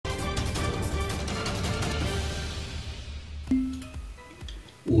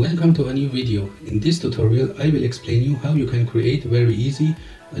Welcome to a new video. In this tutorial I will explain you how you can create very easy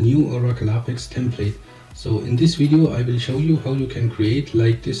a new Oracle Apex template. So in this video I will show you how you can create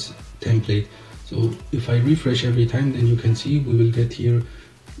like this template. So if I refresh every time, then you can see we will get here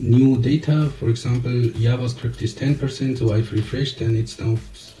new data. For example, JavaScript is 10%, so I've refreshed and it's now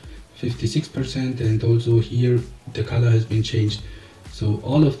 56%, and also here the color has been changed. So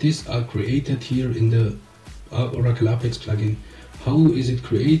all of this are created here in the Oracle Apex plugin. How is it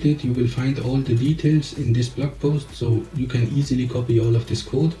created? You will find all the details in this blog post, so you can easily copy all of this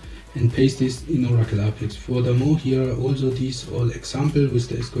code and paste this in Oracle Apex. Furthermore, here are also these all example with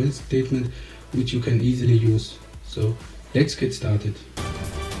the SQL statement which you can easily use. So let's get started.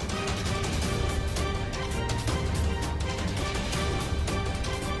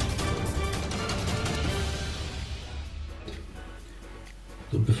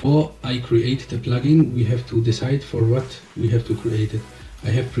 So before I create the plugin, we have to decide for what we have to create it. I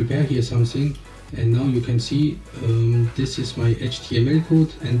have prepared here something, and now you can see this is my HTML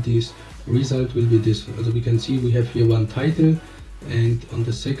code, and this result will be this. As we can see, we have here one title, and on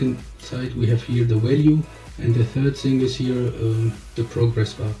the second side we have here the value, and the third thing is here the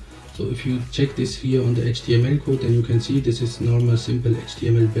progress bar. So if you check this here on the HTML code, then you can see this is normal simple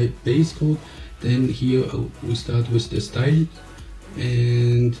HTML base code. Then here we start with the style,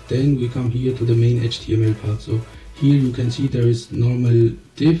 and then we come here to the main HTML part. So here you can see there is normal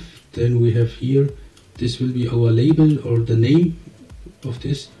div, then we have here, this will be our label or the name of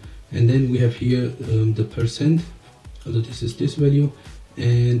this, and then we have here the percent, so this is this value,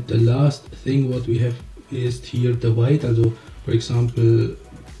 and the last thing what we have is here the white. Also for example,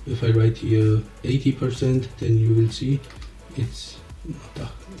 if I write here 80%, then you will see it's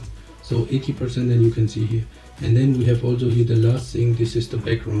so 80%, then you can see here. And then we have also here the last thing, this is the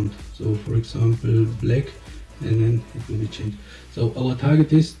background. So for example black, and then it will be changed. So our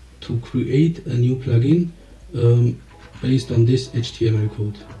target is to create a new plugin based on this HTML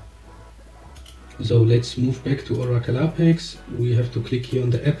code. So let's move back to Oracle Apex. We have to click here on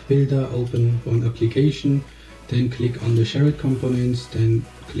the app builder, open one application, then click on the shared components, then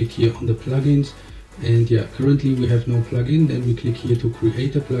click here on the plugins. And yeah, currently we have no plugin. Then we click here to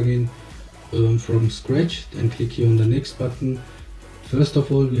create a plugin from scratch, then click here on the next button. First of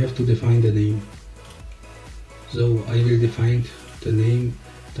all, we have to define the name. So I will define the name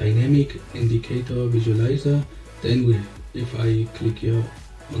dynamic indicator visualizer. Then if I click here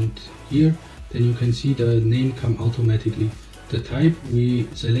on here, then you can see the name come automatically. The type, we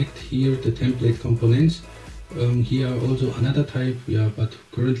select here the template components. Here are also another type, but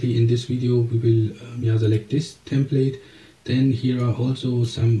currently in this video we will select this template. Then here are also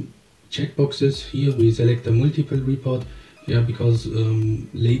some checkboxes. Here we select a multiple report, because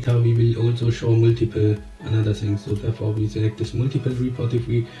later we will also show multiple another things, so therefore we select this multiple report. If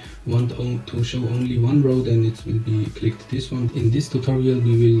we want to show only one row, then it will be clicked this one. In this tutorial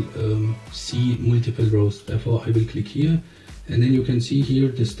we will see multiple rows, therefore I will click here, and then you can see here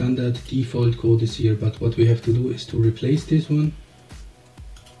the standard default code is here, but what we have to do is to replace this one.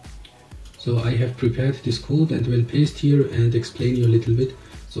 So I have prepared this code and will paste here and explain you a little bit.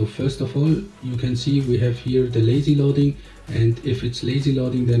 So first of all, you can see we have here the lazy loading, and if it's lazy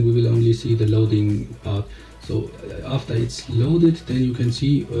loading, then we will only see the loading part. So after it's loaded, then you can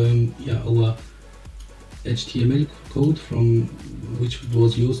see our HTML code from which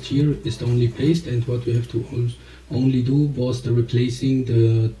was used here is only paste, and what we have to only do was the replacing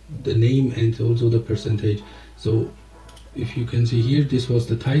the name and also the percentage. So if you can see here, this was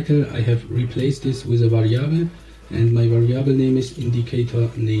the title. I have replaced this with a variable, and my variable name is indicator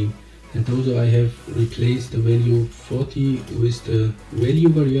name, and also I have replaced the value 40 with the value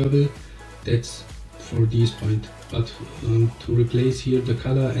variable. That's for this point, but to replace here the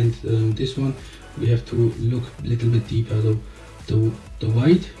color and this one, we have to look a little bit deeper. So the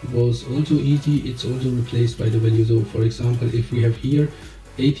white was also easy, it's also replaced by the value. So for example, if we have here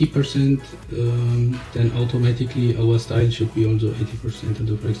 80%, then automatically our style should be also 80%, and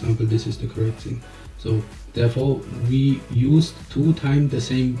so for example this is the correct thing. So therefore we used two times the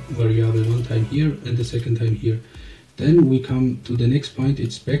same variable, one time here and the second time here. Then we come to the next point,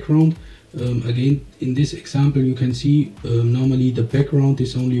 it's background. Again, in this example you can see normally the background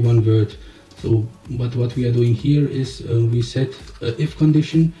is only one word. So but what we are doing here is we set a if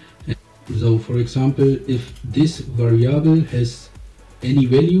condition. So for example, if this variable has any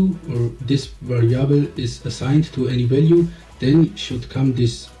value, or this variable is assigned to any value, then should come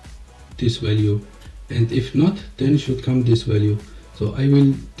this value, and if not, then should come this value. So I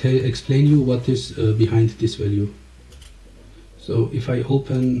will explain you what is behind this value. So if I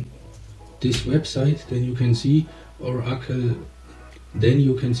open this website, then you can see Oracle then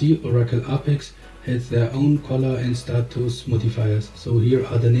you can see Oracle Apex has their own color and status modifiers. So here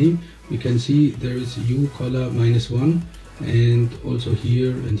are the name. We can see there is uColor -1, and also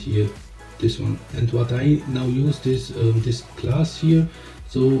here and here this one. And what I now use this class here.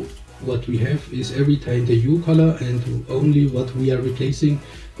 So what we have is every time the uColor, and only what we are replacing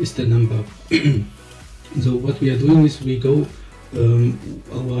is the number. So what we are doing is we go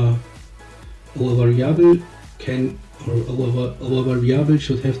our variable can, or our variable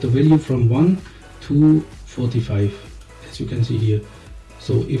should have the value from 1 to 45, as you can see here.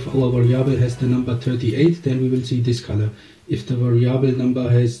 So if our variable has the number 38, then we will see this color. If the variable number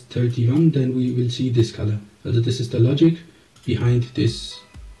has 31, then we will see this color. So this is the logic behind this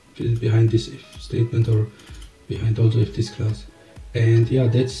if statement, or behind also if this class. And yeah,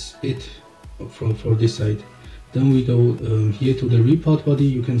 that's it for this side. Then we go here to the report body.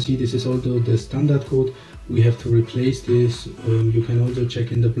 You can see this is also the standard code. We have to replace this. You can also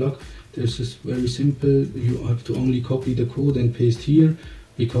check in the blog. This is very simple. You have to only copy the code and paste here,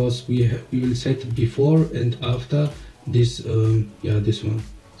 because we will set before and after this this one.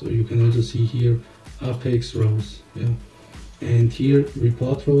 So you can also see here Apex rows, yeah. And here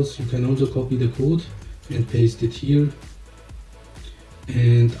report rows, you can also copy the code and paste it here.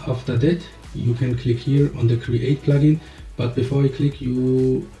 And after that you can click here on the create plugin. But before I click,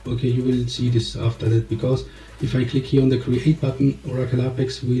 you will see this after that, because if I click here on the create button, Oracle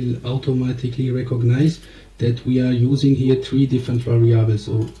Apex will automatically recognize that we are using here 3 different variables.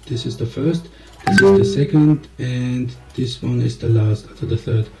 So this is the first, this is the second, and this one is the last, so the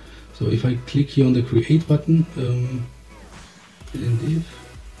third. So if I click here on the create button, and if,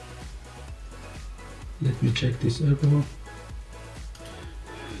 let me check this error.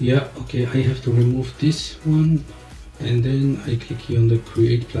 Yeah, okay, I have to remove this one, and then I click here on the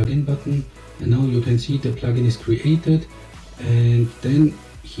create plugin button, and now you can see the plugin is created. And then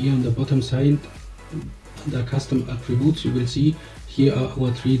here on the bottom side, under custom attributes, you will see here are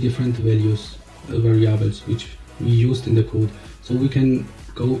our 3 different values, variables, which we used in the code. So we can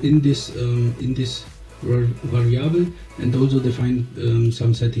go in this variable and also define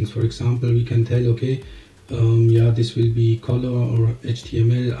some settings. For example, we can tell, okay, this will be color or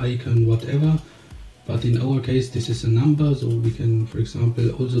HTML icon, whatever. But in our case, this is a number, so we can, for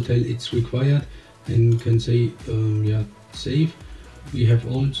example, also tell it's required, and can say save. We have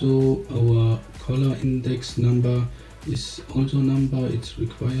also our color index number is also number, it's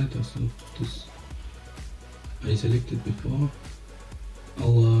required. Also this I selected before.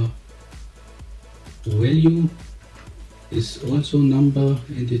 Our value is also number,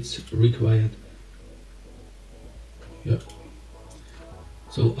 and it's required. Yeah.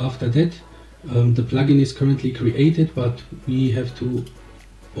 So after that, the plugin is currently created, but we have to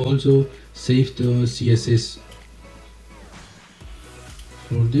also save the CSS.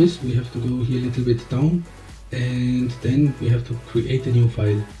 For this, we have to go here a little bit down, and then we have to create a new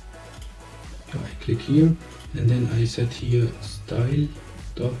file. So I click here, and then I set here style.css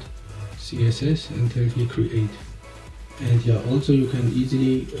and tell here create. And yeah, also you can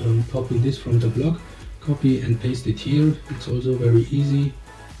easily copy this from the blog, copy and paste it here. It's also very easy.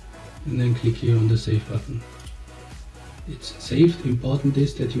 And then click here on the save button. It's saved. Important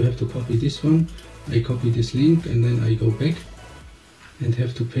is that you have to copy this one. I copy this link, and then I go back and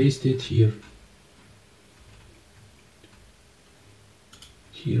have to paste it here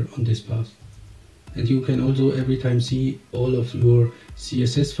on this path. And you can also every time see all of your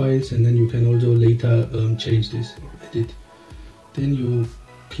CSS files, and then you can also later change this or edit. Then you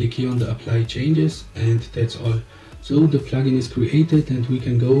click here on the apply changes, and that's all. So the plugin is created, and we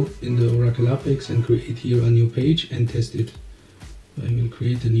can go in the Oracle Apex and create here a new page and test it. I will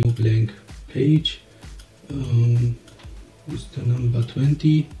create a new blank page with the number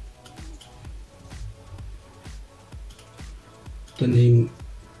 20. The name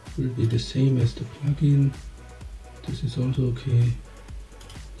will be the same as the plugin. This is also okay.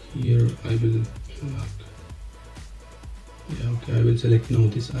 Here I will plug. Yeah, okay, I will select now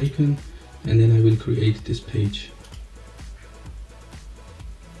this icon, and then I will create this page.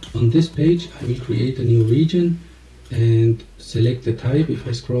 On this page, I will create a new region and select the type. If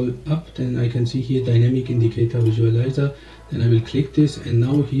I scroll up, then I can see here dynamic indicator visualizer. Then I will click this, and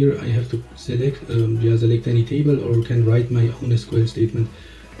now here I have to select select any table, or can write my own SQL statement.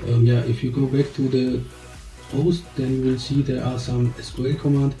 If you go back to the post, then you will see there are some SQL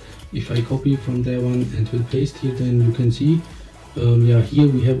command. If I copy from there one and will paste here, then you can see here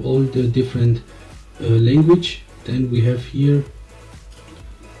we have all the different language. Then we have here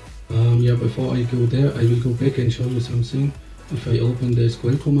before I go there, I will go back and show you something. If I open the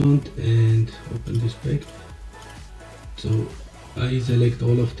SQL command and open this back, so I select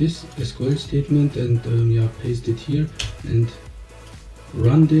all of this SQL statement and yeah, paste it here and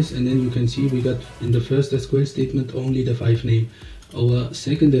run this, and then you can see we got in the first SQL statement only the 5 name. Our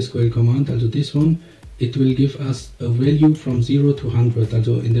second SQL command, also this one, it will give us a value from 0 to 100,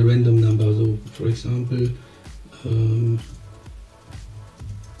 also in the random number. So for example,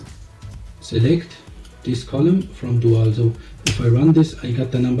 select this column from dual. So if I run this, I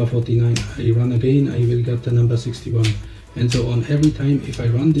got the number 49. I run again, I will get the number 61, and so on. Every time if I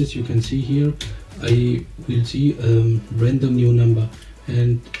run this, you can see here I will see a random new number.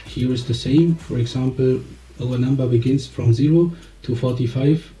 And here is the same. For example, our number begins from 0 to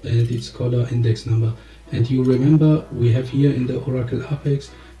 45 and it's color index number. And you remember we have here in the Oracle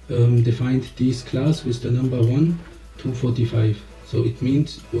Apex defined this class with the number 1 to 45. So it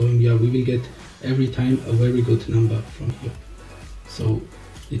means yeah, we will get every time a very good number from here. So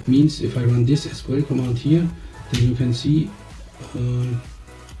it means if I run this SQL command here, then you can see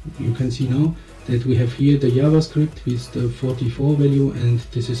now that we have here the JavaScript with the 44 value, and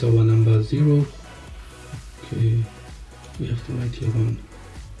this is our number 0. Okay, we have to write here 1.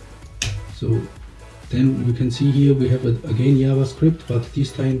 So then you can see here we have again JavaScript, but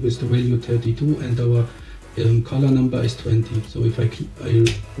this time with the value 32, and our color number is 20. So if I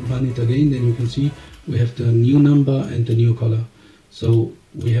run it again, then you can see we have the new number and the new color. So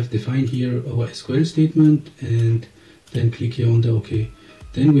we have defined here our SQL statement, and then click here on the OK.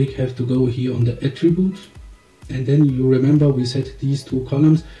 Then we have to go here on the attribute, and then you remember we set these two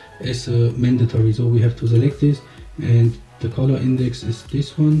columns as mandatory. So we have to select this, and the color index is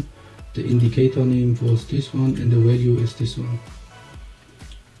this one, the indicator name was this one, and the value is this one.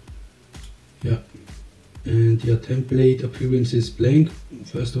 Yeah, and your template appearance is blank.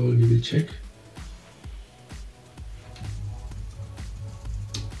 First of all, we will check.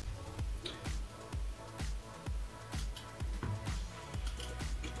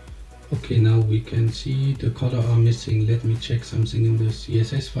 Okay, now we can see the color are missing. Let me check something in the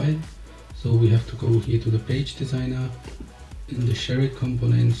CSS file. So we have to go here to the page designer, in the share it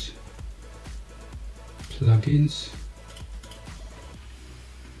components, plugins,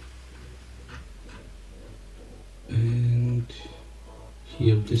 and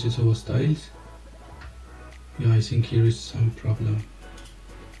here this is our styles. Yeah, I think here is some problem.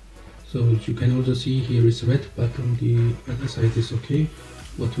 So you can also see here is red, but on the other side is okay.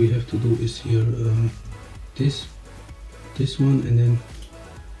 What we have to do is here this one, and then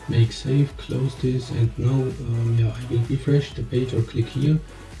make save, close this, and now yeah, I will refresh the page or click here.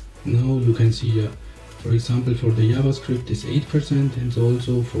 Now you can see for example, for the JavaScript is 8%, and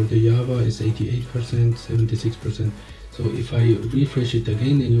also for the Java is 88%, 76%. So if I refresh it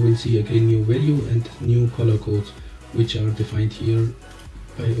again, then you will see again new value and new color codes, which are defined here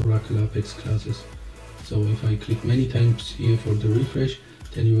by Oracle Apex classes. So if I click many times here for the refresh,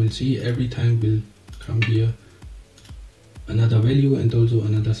 then you will see every time will come here another value and also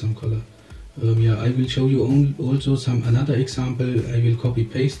another some color. Yeah, I will show you also some another example. I will copy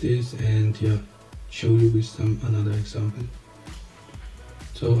paste this and yeah, show you with some another example.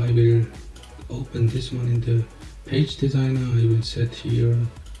 So I will open this one in the page designer. I will set here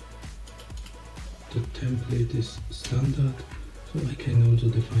the template is standard, so I can also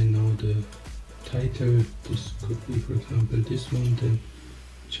define now the title. This could be for example this one, then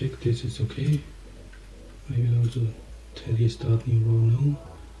check this is okay. I will also tell you start new row now,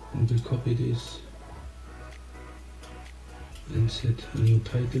 and will copy this and set a new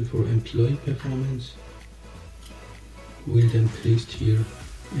title for employee performance. We'll then paste here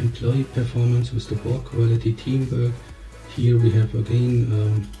employee performance with the work quality teamwork. Here we have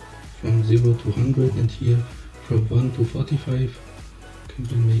again from 0 to 100, and here from 1 to 45. Can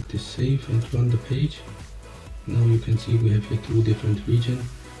we make this save and run the page? Now you can see we have here two different regions.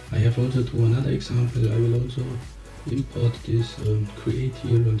 I have also to another example. I will also import this, create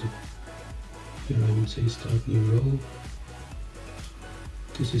here, and here I will say start new row.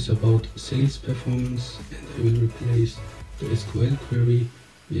 This is about sales performance, and I will replace the SQL query.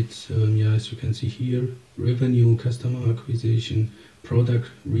 It's yeah, as you can see here, revenue, customer acquisition, product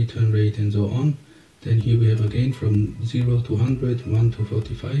return rate, and so on. Then here we have again from 0 to 100, 1 to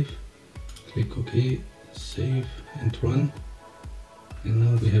 45. Click OK, save and run. And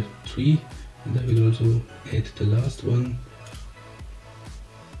now we have 3, and I will also add the last one.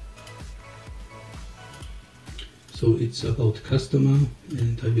 So it's about customer,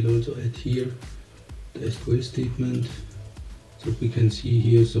 and I will also add here the SQL statement. So we can see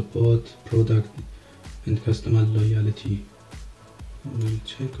here support, product, and customer loyalty. We'll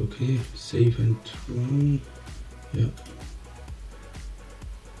check, okay, save and run. Yeah.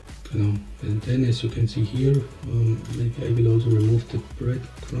 And then as you can see here, maybe I will also remove the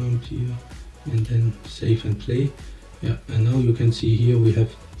breadcrumb here and then save and play. Yeah, and now you can see here we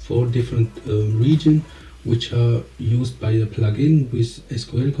have 4 different regions which are used by the plugin with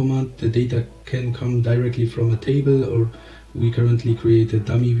SQL command. The data can come directly from a table, or we currently create a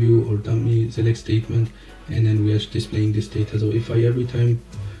dummy view or dummy select statement, and then we are displaying this data. So if I every time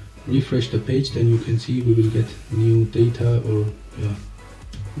refresh the page, then you can see we will get new data, or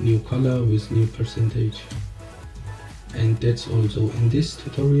new color with new percentage. And that's also in this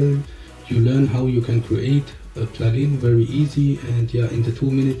tutorial. You learn how you can create a plugin very easy, and in the 2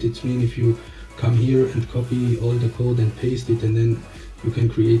 minutes it's mean if you come here and copy all the code and paste it, and then you can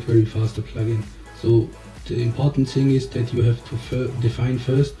create very fast a plugin. So the important thing is that you have to define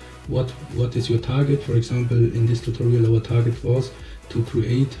first what is your target. For example, in this tutorial our target was to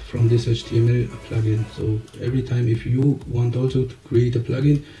create from this HTML a plugin. So every time if you want also to create a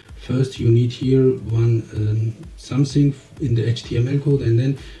plugin, first you need here something in the HTML code, and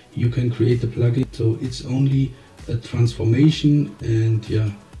then you can create the plugin. So it's only a transformation,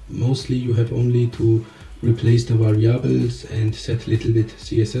 and mostly you have only to replace the variables and set a little bit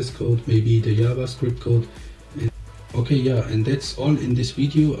CSS code, maybe the JavaScript code. Okay, and that's all in this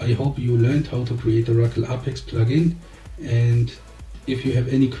video. I hope you learned how to create a Oracle Apex plugin, and if you have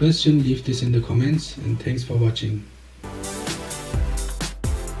any question, leave this in the comments, and thanks for watching.